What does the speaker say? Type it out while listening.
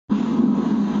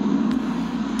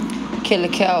Killer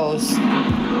Kells.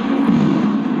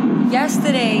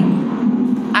 Yesterday,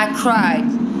 I cried.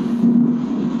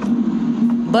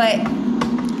 But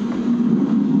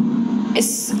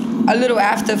it's a little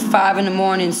after 5 in the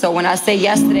morning, so when I say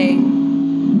yesterday,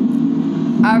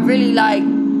 I really I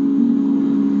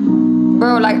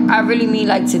really mean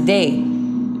like today.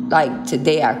 Like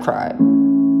today I cried.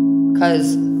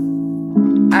 Cause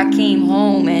I came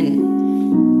home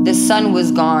and the sun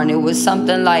was gone. It was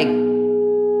something like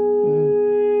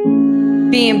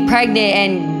being pregnant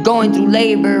and going through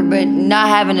labor but not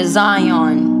having a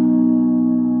Zion.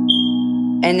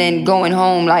 And then going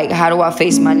home, like, how do I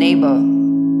face my neighbor?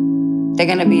 They're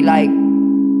gonna be like,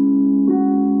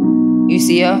 you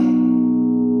see her?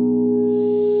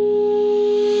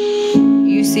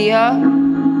 You see her?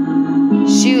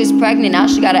 She was pregnant, now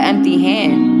she got an empty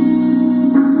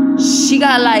hand. She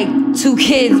got like 2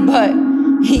 kids, but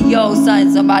yo,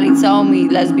 son, somebody tell me,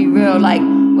 let's be real, like,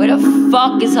 where the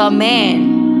fuck is her man?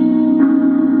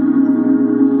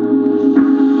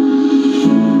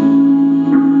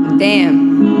 Damn.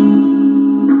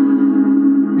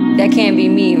 That can't be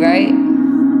me, right?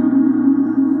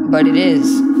 But it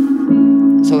is.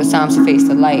 So it's time to face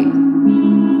the light.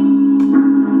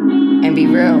 And be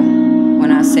real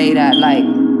when I say that, like,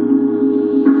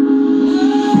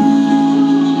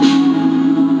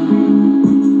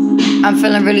 I'm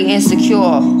feeling really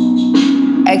insecure.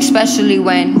 Especially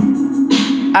when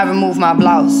I remove my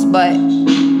blouse. But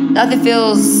nothing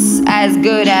feels as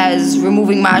good as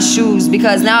removing my shoes,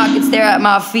 because now I can stare at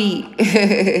my feet.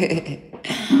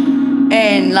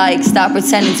 And like stop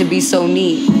pretending to be so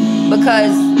neat.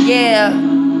 Because yeah,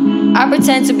 I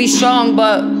pretend to be strong,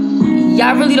 but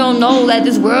y'all really don't know that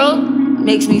this world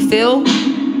makes me feel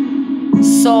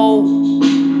so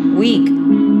weak.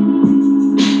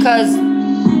 Cause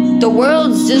the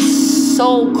world's just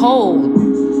so cold.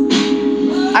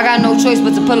 I got no choice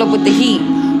but to pull up with the heat.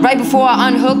 Right before I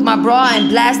unhook my bra and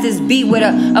blast this beat with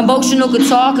an emotional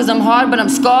guitar. Cause I'm hard but I'm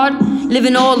scarred,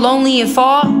 living all lonely and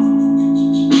far.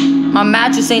 My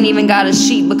mattress ain't even got a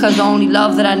sheet, because the only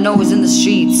love that I know is in the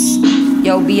streets.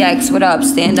 Yo, BX, what up?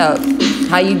 Stand up.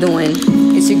 How you doing?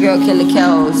 It's your girl, Killer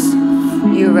Kells.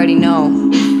 You already know.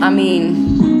 I mean,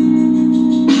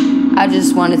 I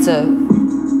just wanted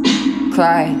to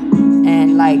cry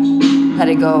and, like, let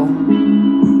it go.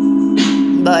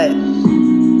 But,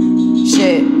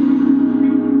 shit.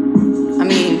 I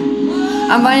mean,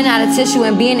 I'm running out of tissue,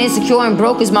 and being insecure and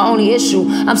broke is my only issue.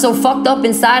 I'm so fucked up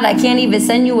inside, I can't even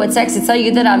send you a text to tell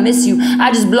you that I miss you.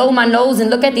 I just blow my nose and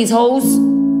look at these hoes,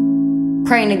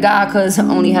 praying to God, cause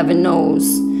only heaven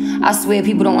knows. I swear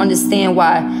people don't understand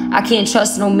why I can't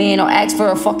trust no man or ask for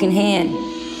a fucking hand.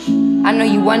 I know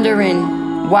you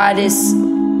wondering why this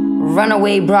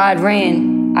runaway bride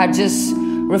ran. I just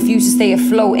refused to stay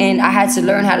afloat, and I had to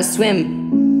learn how to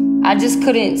swim. I just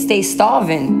couldn't stay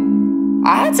starving.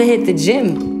 I had to hit the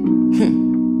gym.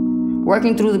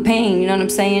 Working through the pain, you know what I'm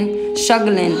saying?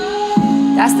 Struggling.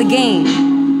 That's the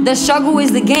game. The struggle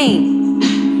is the game.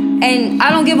 And I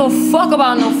don't give a fuck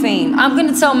about no fame. I'm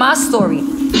gonna tell my story.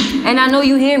 And I know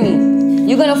you hear me.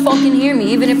 You're gonna fucking hear me,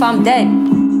 even if I'm dead.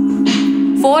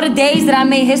 For all the days that I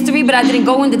made history, but I didn't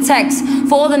go into text.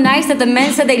 For all the nights that the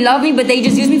men said they love me, but they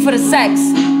just used me for the sex.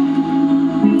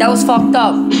 That was fucked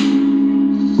up.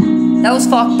 That was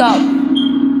fucked up.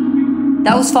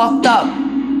 That was fucked up.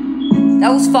 That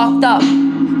was fucked up.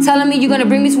 Telling me you're gonna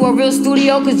bring me to a real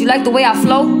studio cause you like the way I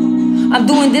flow. I'm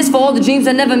doing this for all the dreams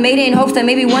I never made it, in hopes that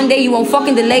maybe one day you won't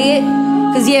fucking delay it.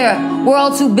 Cause yeah, we're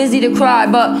all too busy to cry,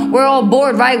 but we're all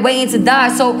bored, right? Waiting to die.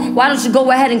 So why don't you go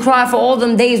ahead and cry for all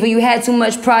them days where you had too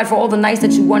much pride, for all the nights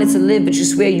that you wanted to live, but you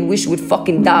swear you wish you would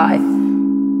fucking die.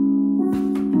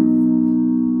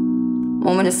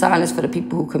 Moment of silence for the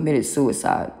people who committed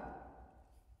suicide.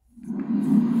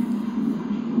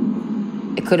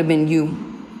 It could have been you.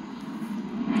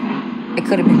 It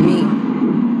could have been me.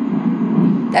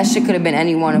 That shit could have been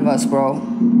any one of us, bro.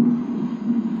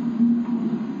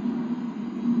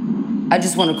 I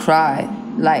just want to cry.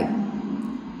 Like,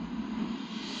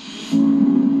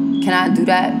 can I do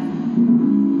that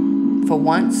for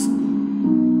once?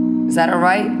 Is that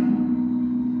alright?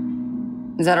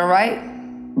 Is that alright?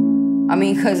 I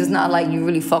mean, cause it's not like you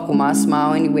really fuck with my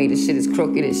smile anyway. The shit is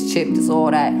crooked, it's chipped, it's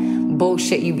all that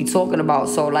bullshit you be talking about.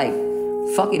 So like,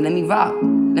 fuck it, let me rock.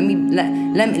 Let me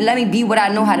be what I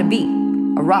know how to be,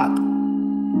 a rock.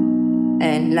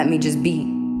 And let me just be.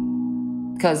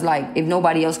 Cause like, if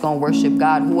nobody else gonna worship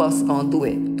God, who else is gonna do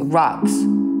it? The rocks.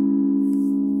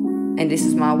 And this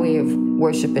is my way of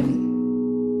worshiping.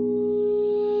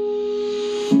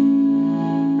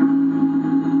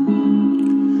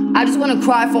 I just want to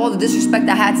cry for all the disrespect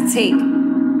I had to take.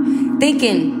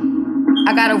 thinking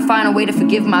I gotta find a way to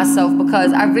forgive myself,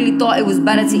 because I really thought it was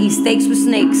better to eat steaks with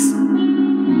snakes.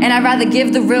 And I'd rather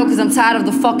give the real, because I'm tired of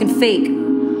the fucking fake.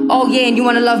 Oh yeah, and you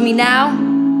wanna love me now?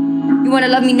 You wanna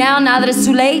love me now that it's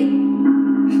too late?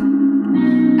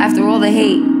 After all the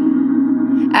hate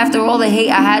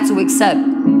I had to accept,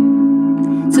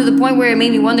 to the point where it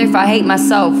made me wonder if I hate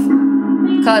myself.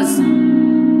 Cause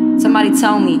somebody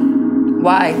tell me,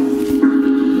 why?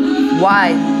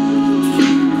 Why?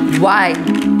 Why?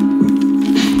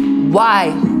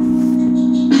 Why?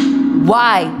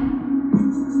 Why?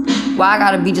 Why I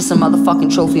gotta be just a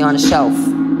motherfucking trophy on a shelf?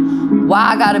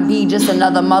 Why I gotta be just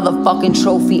another motherfucking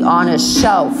trophy on a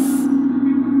shelf?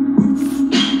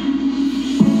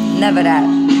 Never that.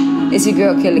 It's your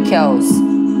girl, Killer Kells.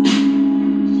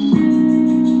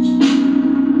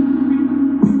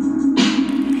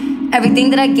 Everything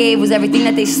that I gave was everything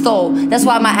that they stole. That's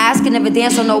why my ass can never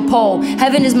dance on no pole.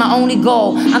 Heaven is my only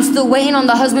goal. I'm still waiting on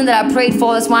the husband that I prayed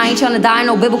for. That's why I ain't trying to die in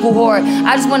no biblical whore.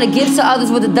 I just want to give to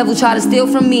others what the devil tried to steal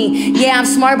from me. Yeah, I'm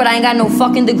smart, but I ain't got no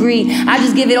fucking degree. I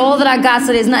just give it all that I got,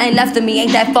 so there's nothing left of me.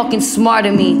 Ain't that fucking smart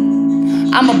of me?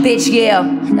 I'm a bitch, yeah.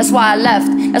 That's why I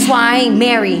left. That's why I ain't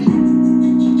married.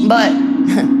 But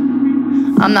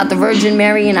I'm not the Virgin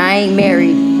Mary, and I ain't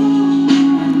married.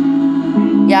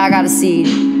 Yeah, I got a seed.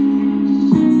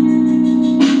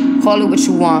 Call it what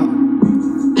you want.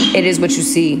 It is what you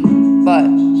see. But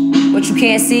what you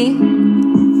can't see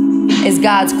is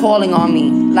God's calling on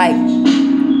me. Like,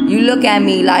 you look at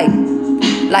me like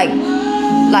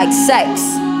sex,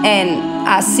 and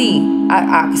I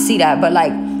can see that. But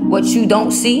like, what you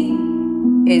don't see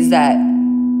is that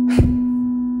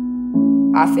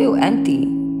I feel empty.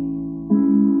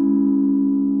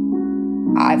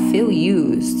 I feel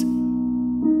used.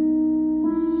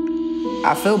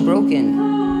 I feel broken.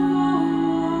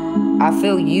 I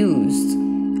feel used,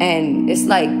 and it's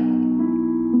like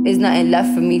there's nothing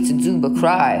left for me to do but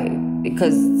cry,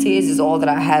 because tears is all that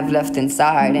I have left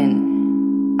inside.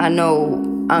 And I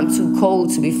know I'm too cold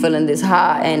to be feeling this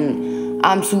hot, and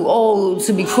I'm too old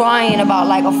to be crying about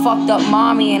like a fucked up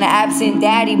mommy and an absent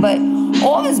daddy. But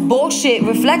all this bullshit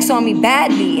reflects on me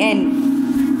badly, and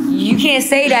you can't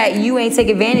say that you ain't take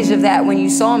advantage of that when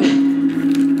you saw me.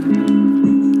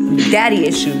 Daddy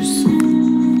issues.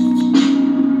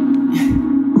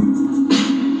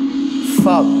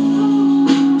 Fuck.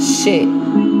 Shit.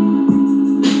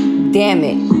 Damn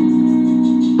it.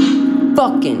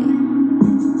 Fucking.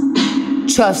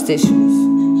 Trust issues.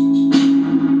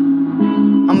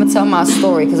 I'ma tell my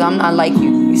story, because I'm not like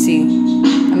you see.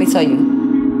 Let me tell you.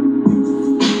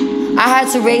 I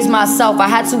had to raise myself. I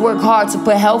had to work hard to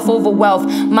put health over wealth.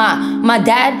 My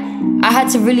dad, I had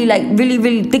to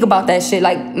really think about that shit.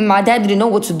 Like, my dad didn't know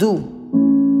what to do.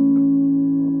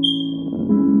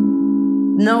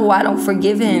 No, I don't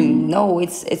forgive him. No,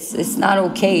 it's not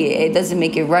okay. It doesn't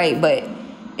make it right. But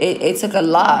it took a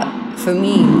lot for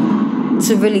me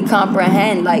to really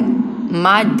comprehend. Like,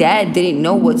 my dad didn't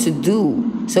know what to do,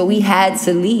 so he had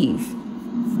to leave.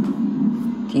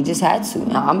 He just had to.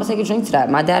 I'm gonna take a drink to that.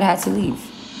 My dad had to leave.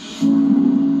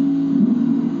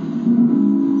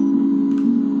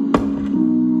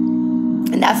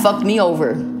 And that fucked me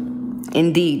over,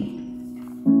 indeed.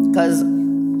 Because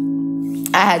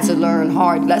I had to learn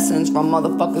hard lessons from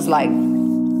motherfuckers like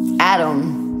Adam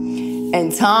and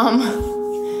Tom.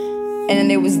 And then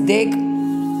there was Dick.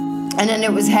 And then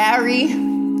there was Harry.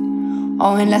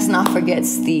 Oh, and let's not forget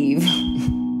Steve.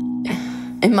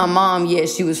 And my mom, yeah,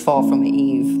 she was far from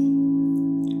Eve.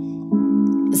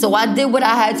 So I did what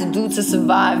I had to do to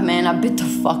survive, man. I bit the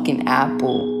fucking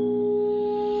apple.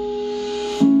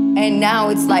 And now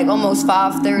it's like almost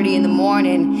 5:30 in the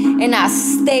morning, and I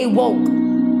stay woke.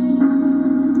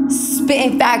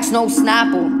 Spitting facts, no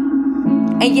Snapple.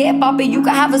 And yeah, Papa, you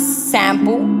can have a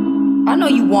sample. I know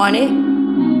you want it,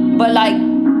 but like,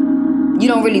 you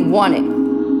don't really want it.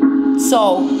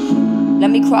 So,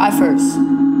 let me cry first.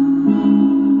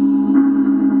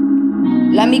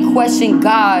 Let me question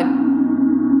God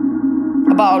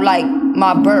about like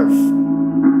my birth.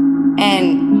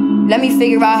 And let me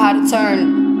figure out how to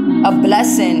turn a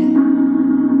blessing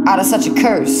out of such a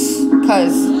curse.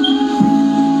 Cause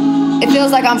it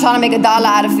feels like I'm trying to make $1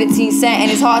 out of 15 cents,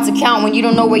 and it's hard to count when you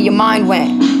don't know where your mind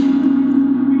went.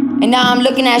 And now I'm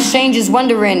looking at strangers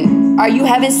wondering, are you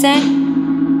heaven sent?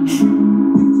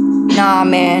 Nah,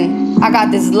 man, I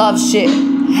got this love shit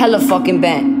hella fucking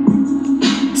bent.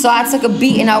 So I took a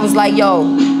beat and I was like, yo,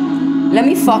 let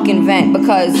me fucking vent,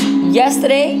 because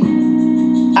yesterday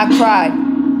I cried.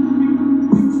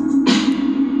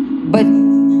 But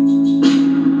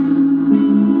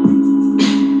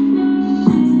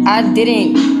I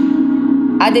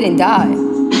didn't die.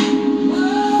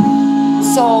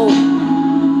 So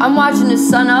I'm watching the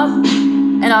sun up,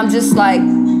 and I'm just like,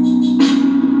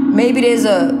 maybe there's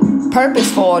a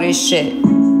purpose for all this shit.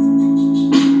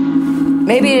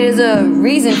 Maybe there's a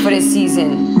reason for this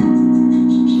season.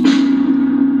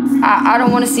 I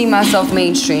don't want to see myself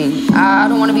mainstream. I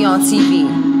don't want to be on TV.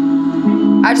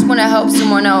 I just want to help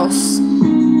someone else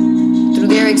through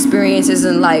their experiences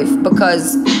in life,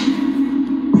 because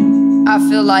I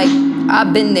feel like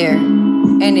I've been there.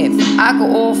 And if I could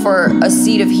offer a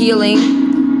seed of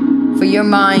healing for your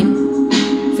mind,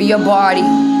 for your body,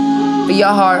 for your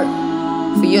heart,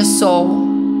 for your soul,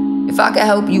 if I could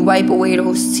help you wipe away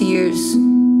those tears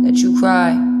that you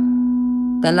cry,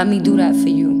 then let me do that for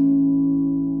you.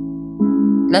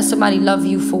 Let somebody love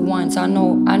you for once. I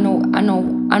know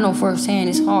firsthand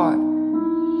it's hard.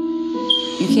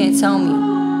 You can't tell me.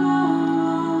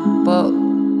 But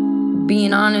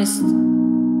being honest,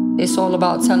 it's all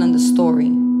about telling the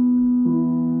story.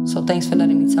 So thanks for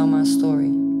letting me tell my story.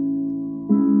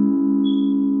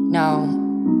 Now,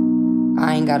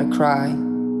 I ain't gotta cry.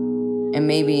 And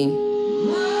maybe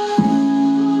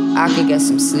I could get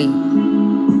some sleep.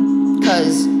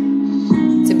 Cause,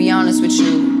 to be honest with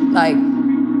you, like,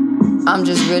 I'm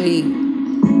just really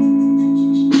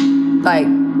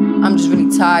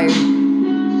tired.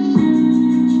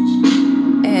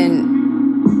 And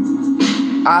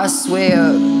I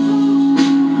swear,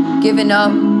 giving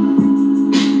up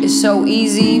is so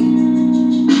easy.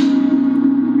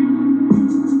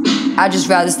 I just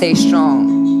rather stay strong.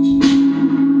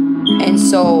 And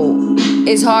so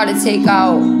it's hard to take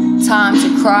out time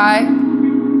to cry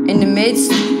in the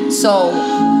midst. So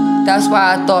that's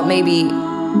why I thought maybe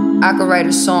I could write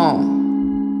a song.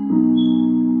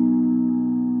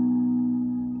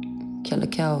 Killer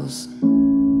Kells.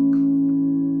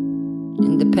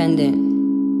 Independent.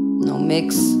 No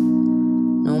mix.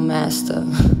 No master.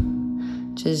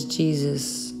 Just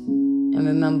Jesus. And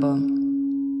remember,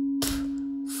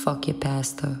 fuck your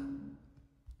pastor.